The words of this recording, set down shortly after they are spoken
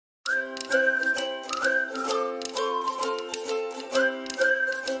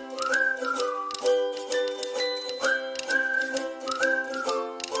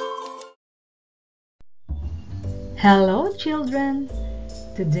Hello children!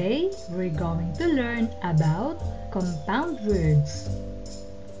 Today we're going to learn about compound words.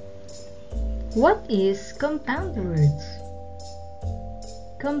 What is compound words?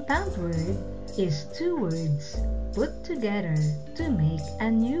 Compound word is two words put together to make a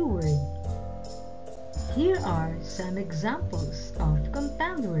new word. Here are some examples of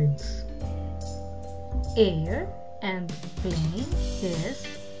compound words. Air and plane is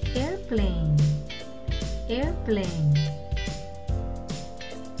airplane. Airplane.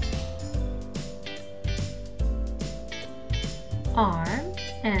 Arm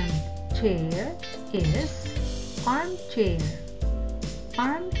and chair is armchair.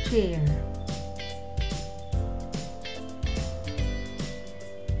 Armchair.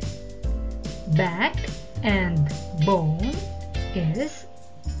 Back and bone is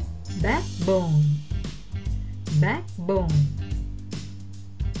backbone. Backbone.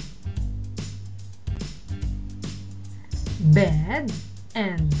 Bed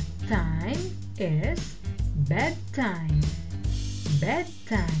and time is bedtime.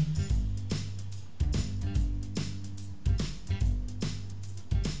 Bedtime.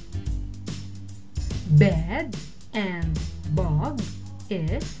 Bed and bog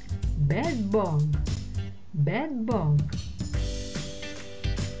is bedbug. Bedbug.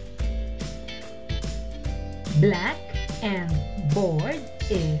 Black and board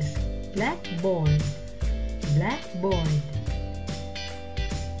is blackboard. Blackboard.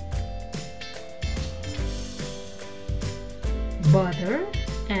 Butter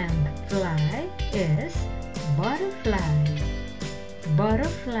and fly is butterfly.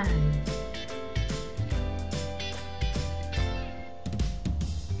 Butterfly.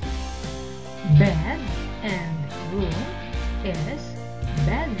 Bed and room is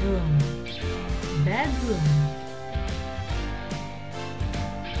bedroom. Bedroom.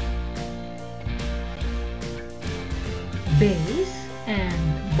 Base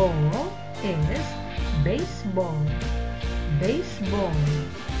and ball is baseball. Baseball.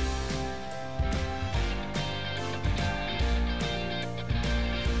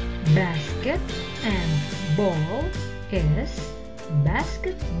 Basket and ball is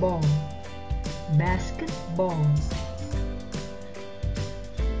basketball. Basketball.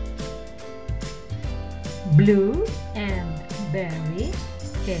 Blue and berry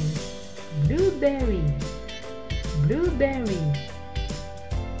is blueberry. Blueberry.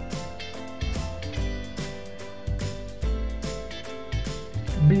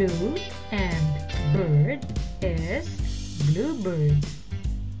 Blue and bird is bluebird.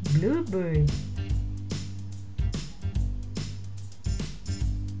 Bluebird.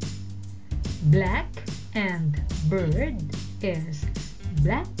 Black and bird is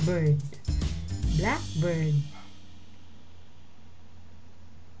blackbird. Blackbird.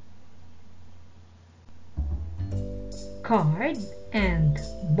 Card and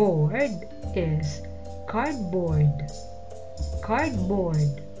board is cardboard.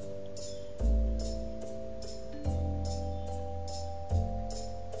 Cardboard.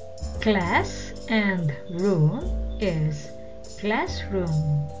 Class and room is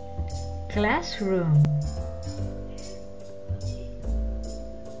classroom. Classroom.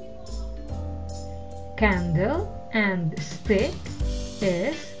 Candle and stick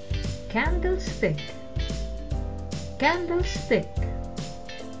is candlestick. Candlestick.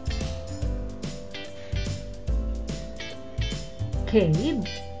 Cave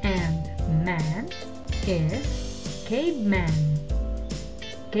and man is caveman.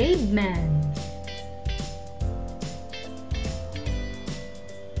 Caveman.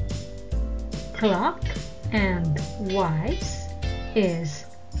 Clock and wise is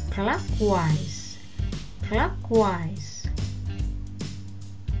clockwise. Clockwise.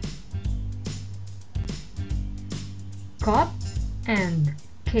 Cup and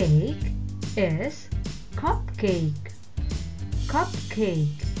cake is cupcake.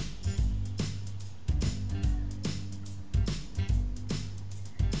 Cupcake.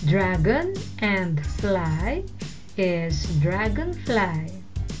 Dragon and fly is dragonfly.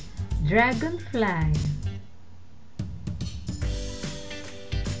 Dragonfly.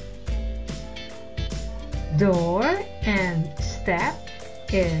 Door and step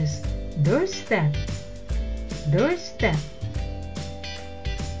is doorstep. Doorstep.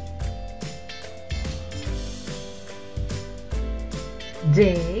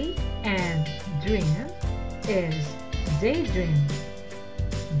 Day and dream is daydream.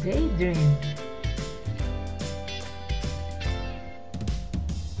 Daydream.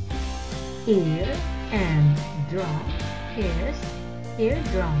 Ear and drum is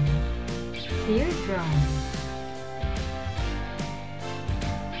eardrum. Eardrum.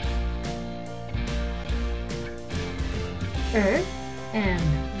 Earth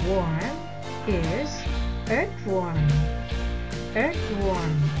and worm is earthworm.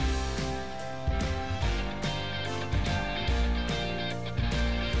 Earthworm.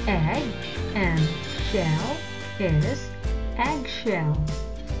 Egg and shell is eggshell.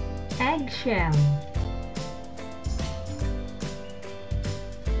 Eggshell.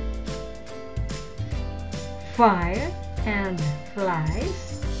 Fire and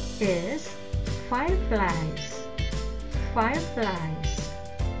flies is fireflies. Fireflies.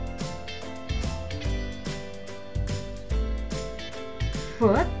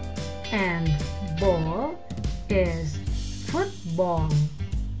 Foot and ball is football.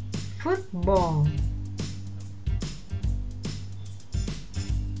 Football.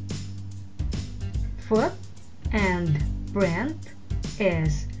 Foot and print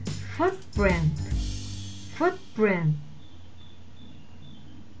is footprint. Footprint.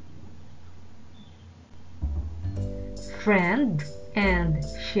 Friend and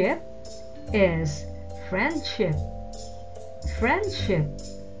ship is friendship. Friendship.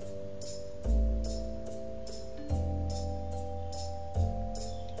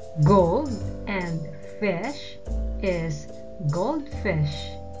 Gold and fish is goldfish.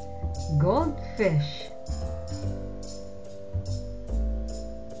 Goldfish.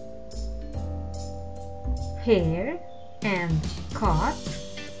 Hair and cot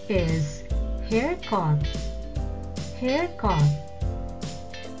is haircut. Haircut.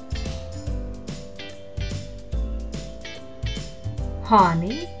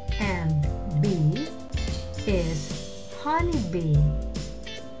 Honey and bee is honeybee.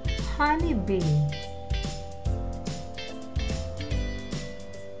 Honeybee.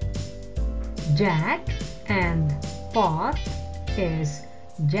 Jack and pot is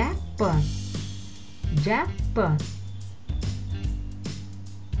jackpot. Jackpot.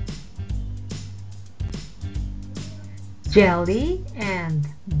 Jelly and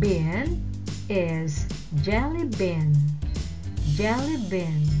bean is jelly bean. Jelly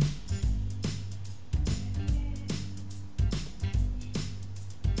bean.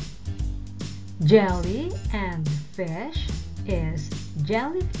 Jelly and fish is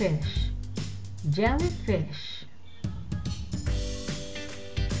jellyfish. Jellyfish.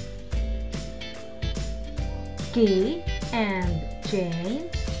 Key and chain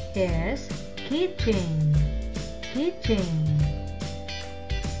is keychain. Keychain.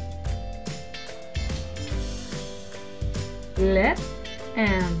 Lip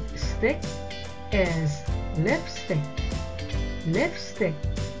and stick is lipstick. Lipstick.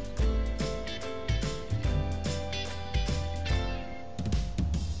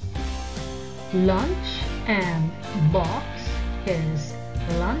 Lunch and box is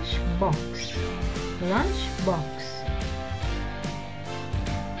lunchbox. Lunchbox.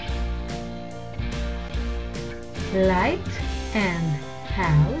 Light and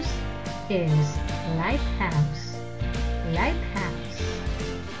house is lighthouse. Lighthouse.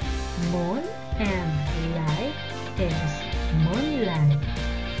 Moon and light is moonlight.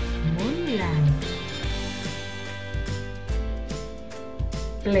 Moonlight.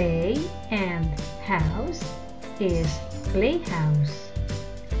 Play and house is playhouse.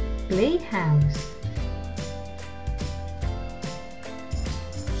 Playhouse.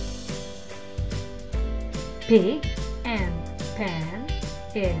 Pig and pen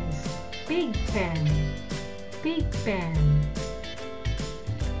is pig pen. Pig pen.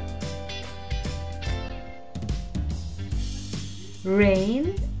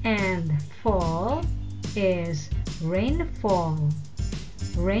 Rain and fall is rainfall.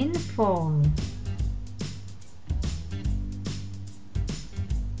 Rainfall.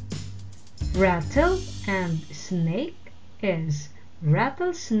 Rattle and snake is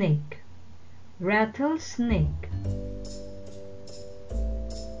rattlesnake. Rattlesnake.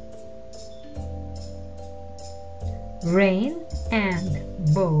 Rain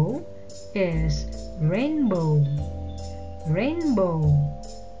and bow is rainbow. Rainbow.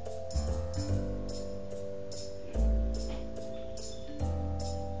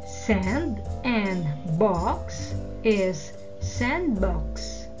 Sand and box is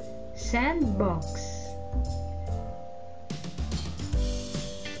sandbox. Sandbox.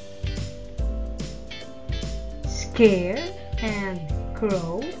 Scare and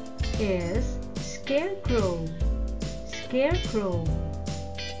crow is scarecrow. Scarecrow.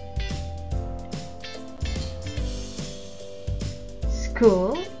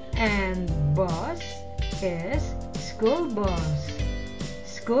 School and bus is school bus.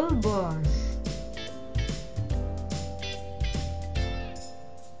 School bus.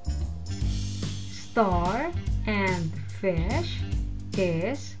 Star and fish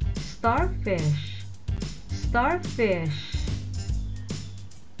is starfish. Starfish.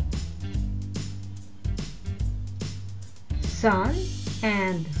 Sun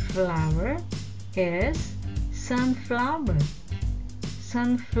and flower is sunflower.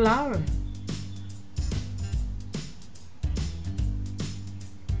 Sunflower.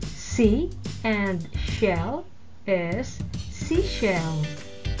 Sea and shell is seashell.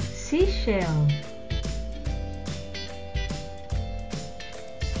 Seashell.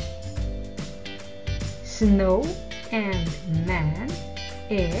 Snow and man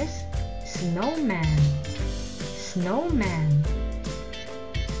is snowman. Snowman.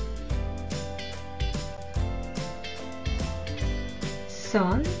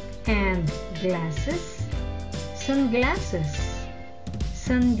 Sun and glasses, sunglasses.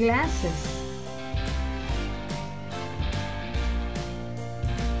 Sunglasses.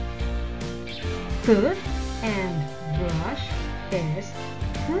 Tooth and brush is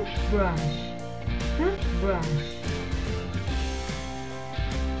toothbrush. Toothbrush.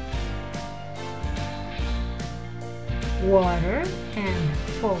 Water and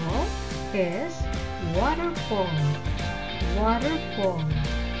fall is waterfall. Waterfall.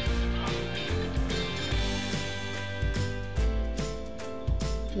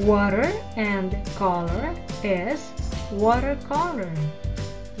 Water and color is watercolor.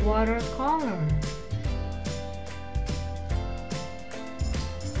 Watercolor.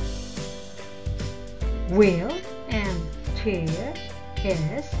 Wheel and chair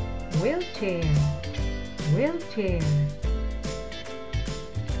is wheelchair. Wheelchair.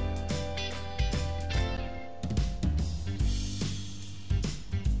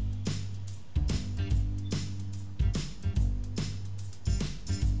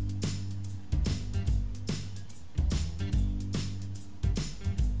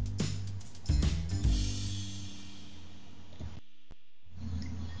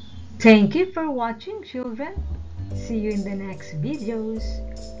 Thank you for watching, children. See you in the next videos.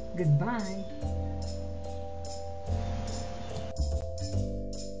 Goodbye.